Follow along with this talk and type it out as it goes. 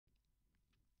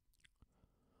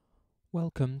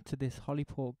Welcome to this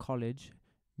Holyport College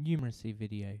numeracy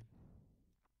video.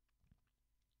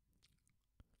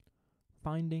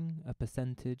 Finding a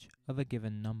percentage of a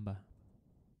given number.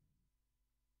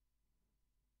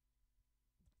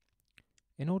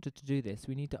 In order to do this,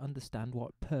 we need to understand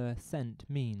what percent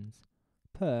means.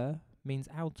 Per means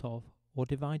out of or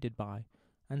divided by,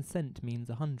 and cent means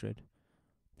 100.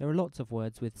 There are lots of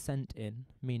words with cent in,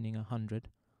 meaning 100,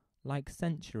 like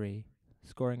century,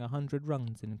 scoring 100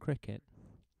 runs in cricket,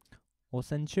 or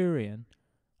centurion,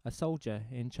 a soldier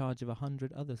in charge of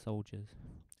 100 other soldiers,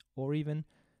 or even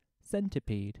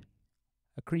centipede,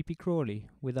 a creepy crawly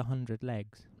with 100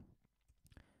 legs.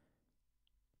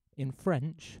 In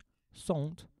French,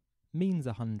 cent means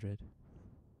 100.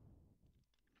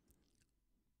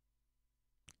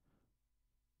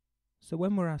 So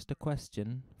when we're asked a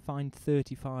question, find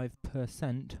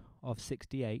 35% of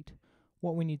 68,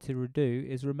 what we need to do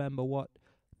is remember what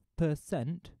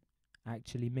percent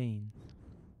actually means.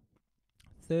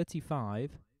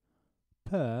 35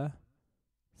 per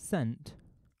cent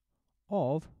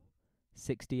of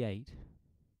 68.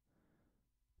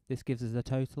 This gives us a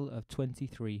total of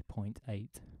 23.8.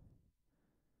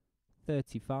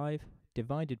 35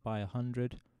 divided by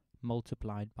 100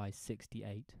 multiplied by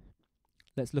 68.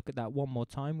 Let's look at that one more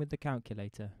time with the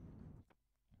calculator.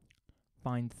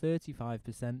 Find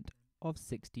 35% of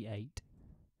 68.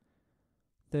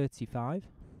 35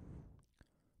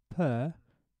 per,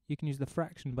 you can use the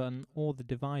fraction button or the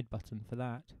divide button for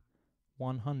that,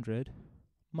 100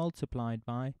 multiplied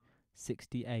by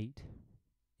 68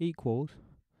 equals,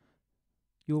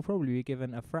 you will probably be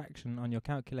given a fraction on your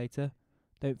calculator.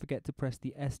 Don't forget to press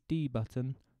the SD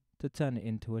button to turn it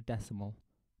into a decimal,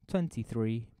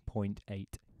 23.8.